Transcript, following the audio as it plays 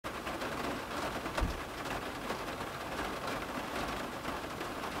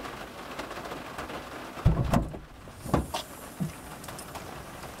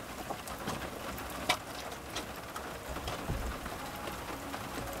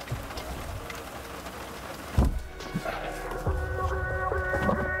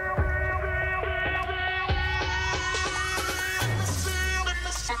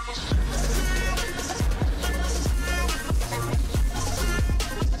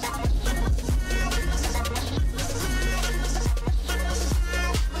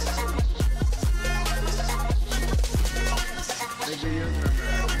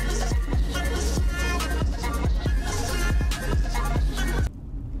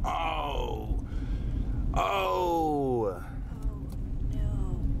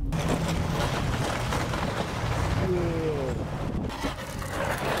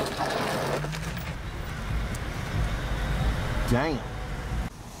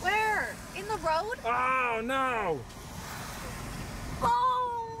road. Oh no!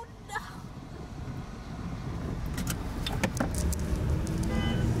 Oh no!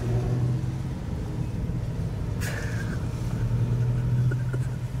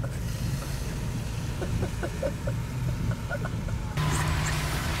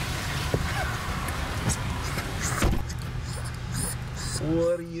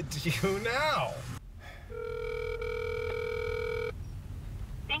 What do you do now?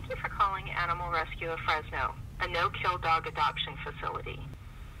 Thank you for calling Animal Rescue of Fresno, a no-kill dog adoption facility.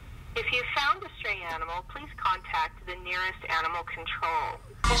 If you've found a stray animal, please contact the nearest animal control.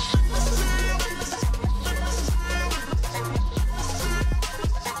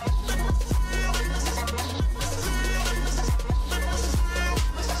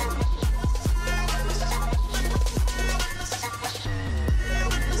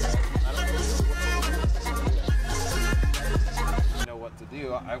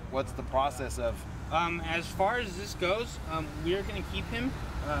 What's the process of? As far as this goes, we are going to keep him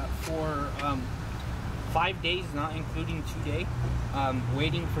for 5 days, not including today,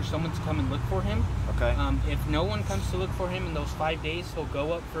 waiting for someone to come and look for him. Okay. If no one comes to look for him in those 5 days, he'll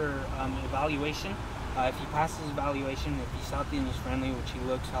go up for evaluation. If he passes evaluation, if he's healthy and he's friendly, which he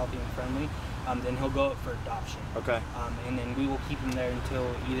looks healthy and friendly, then he'll go up for adoption. Okay. And then we will keep him there until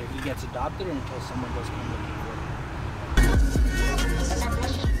either he gets adopted or until someone does come looking for him.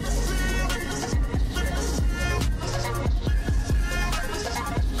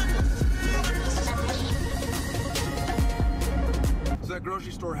 So that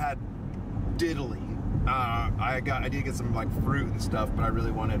grocery store had diddly. I did get some like fruit and stuff, but I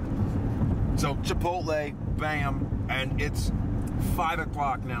really wanted. So Chipotle, bam, and it's 5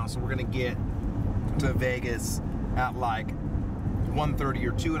 o'clock now, so we're gonna get to Vegas at like 1:30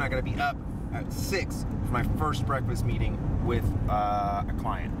 or 2, and I gotta be up at 6 for my first breakfast meeting with a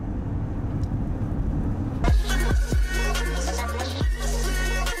client.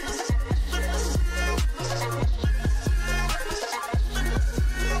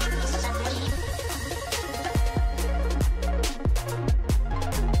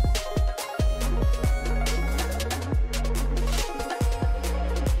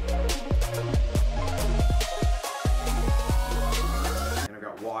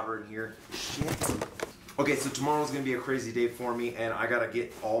 Here. Shit. Okay, so tomorrow's gonna be a crazy day for me, and I gotta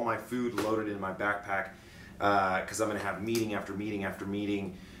get all my food loaded in my backpack because I'm gonna have meeting after meeting after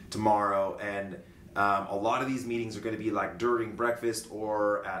meeting tomorrow, and a lot of these meetings are gonna be like during breakfast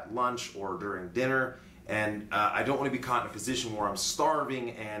or at lunch or during dinner, and I don't want to be caught in a position where I'm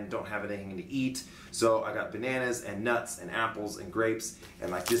starving and don't have anything to eat. So I got bananas and nuts and apples and grapes,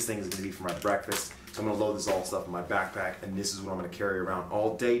 and like this thing is gonna be for my breakfast. So I'm gonna load this all stuff in my backpack, and this is what I'm gonna carry around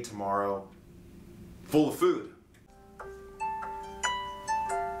all day tomorrow, full of food.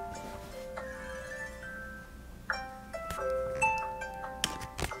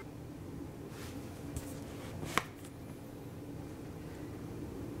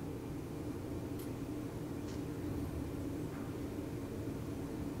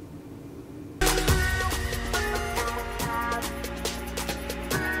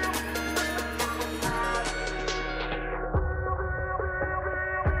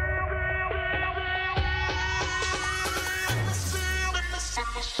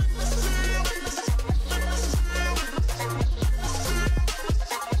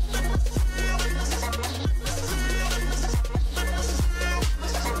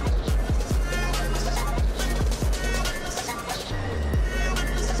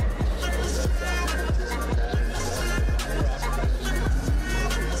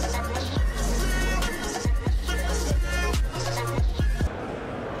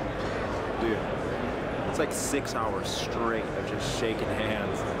 Like 6 hours straight of just shaking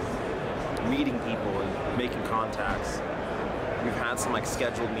hands, meeting people and making contacts. We've had some like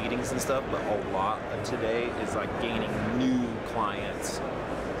scheduled meetings and stuff, but a lot of today is like gaining new clients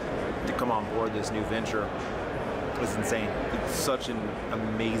to come on board this new venture. It's insane. It's such an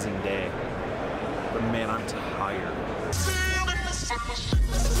amazing day, but man, I'm tired.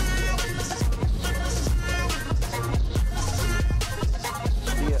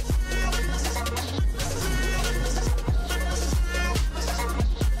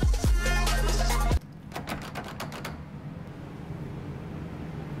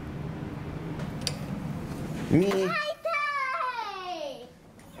 Me.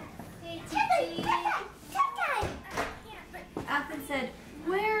 Ethan said,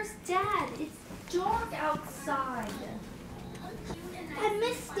 "Where's Dad? It's dark outside." I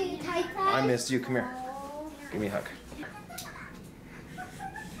missed you, Tai Tai. I missed you. Come here. Give me a hug.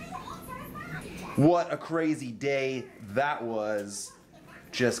 What a crazy day that was.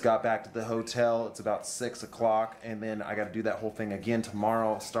 Just got back to the hotel. It's about 6 o'clock, and then I got to do that whole thing again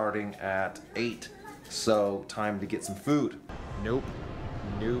tomorrow starting at 8. So time to get some food. Nope,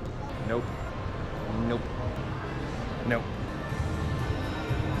 nope, nope, nope, nope,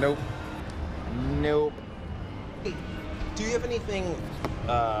 nope, nope. Hey, do you have anything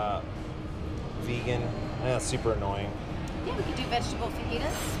vegan? That's super annoying. Yeah, we could do vegetable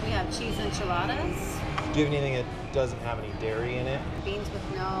fajitas. We have cheese enchiladas. Do you have anything that doesn't have any dairy in it? Beans with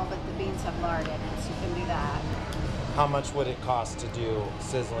no, but the beans have lard in it, so you can do that. How much would it cost to do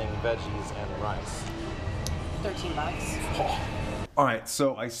sizzling veggies and rice? $13. All right,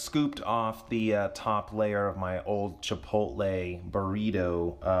 so I scooped off the top layer of my old Chipotle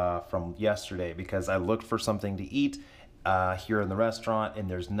burrito from yesterday because I looked for something to eat here in the restaurant, and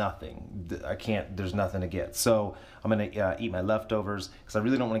there's nothing. There's nothing to get. So I'm gonna eat my leftovers because I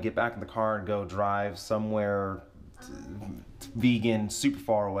really don't want to get back in the car and go drive somewhere vegan, super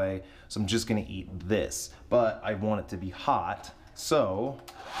far away. So I'm just gonna eat this, but I want it to be hot. So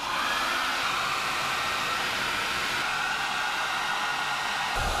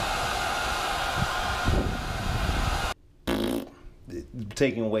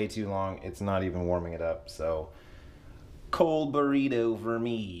taking way too long. It's not even warming it up. So cold burrito for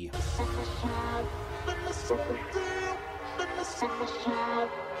me.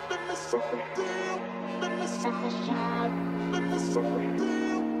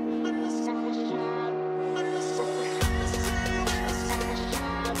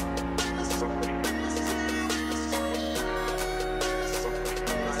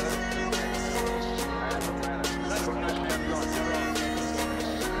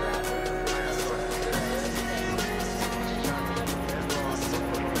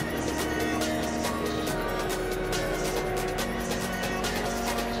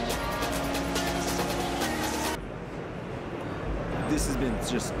 This has been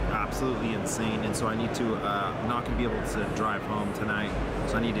just absolutely insane, and so I need to, I'm not going to be able to drive home tonight,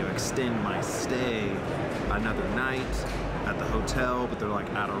 so I need to extend my stay another night at the hotel, but they're like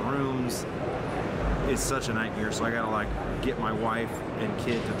out of rooms. It's such a nightmare, so I gotta like get my wife and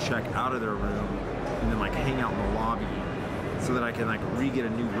kid to check out of their room and then like hang out in the lobby so that I can like re-get a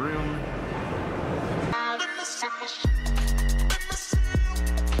new room.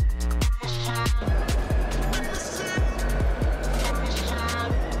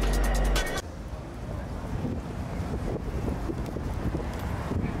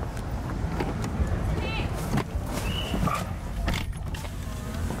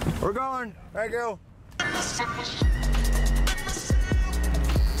 We're going. Thank you.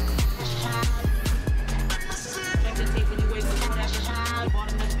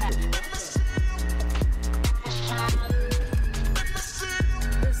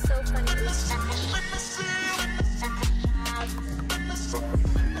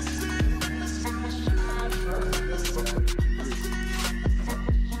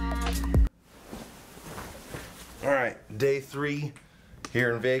 All right, day 3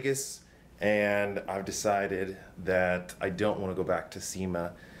 here in Vegas, and I've decided that I don't want to go back to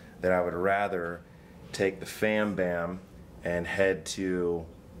SEMA, that I would rather take the Fam Bam and head to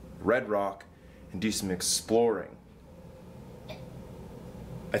Red Rock and do some exploring.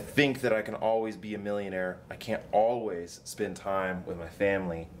 I think that I can always be a millionaire. I can't always spend time with my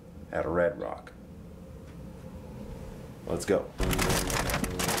family at Red Rock. Let's go.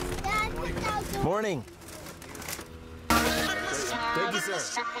 Morning. Thank you, sir.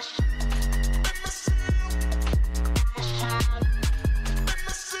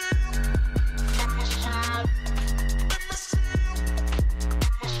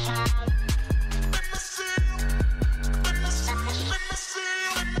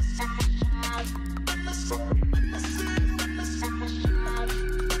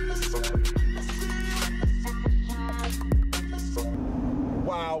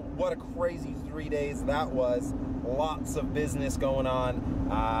 Wow, what a crazy 3 days that was. Lots of business going on.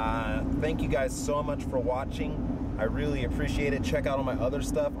 Thank you guys so much for watching. I really appreciate it. Check out all my other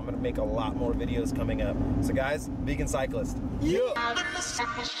stuff. I'm gonna make a lot more videos coming up. So guys, Vegan Cyclist. Yeah.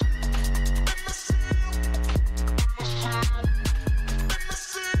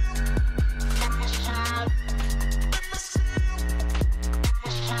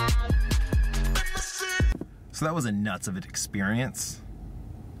 So that was a nuts of an experience.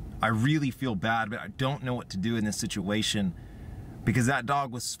 I really feel bad, but I don't know what to do in this situation because that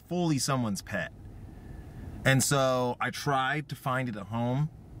dog was fully someone's pet. And so I tried to find it at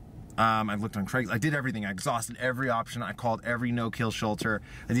home. I looked on Craigslist. I did everything. I exhausted every option. I called every no-kill shelter.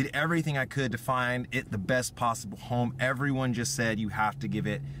 I did everything I could to find it the best possible home. Everyone just said you have to give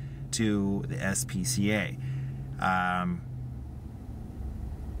it to the SPCA.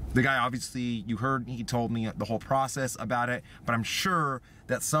 The guy, obviously, you heard, he told me the whole process about it, but I'm sure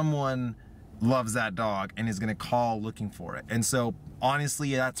that someone loves that dog and is gonna call looking for it. And so,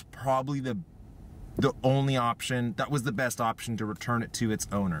 honestly, that's probably the only option, that was the best option, to return it to its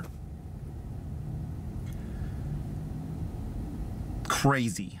owner.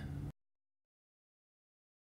 Crazy.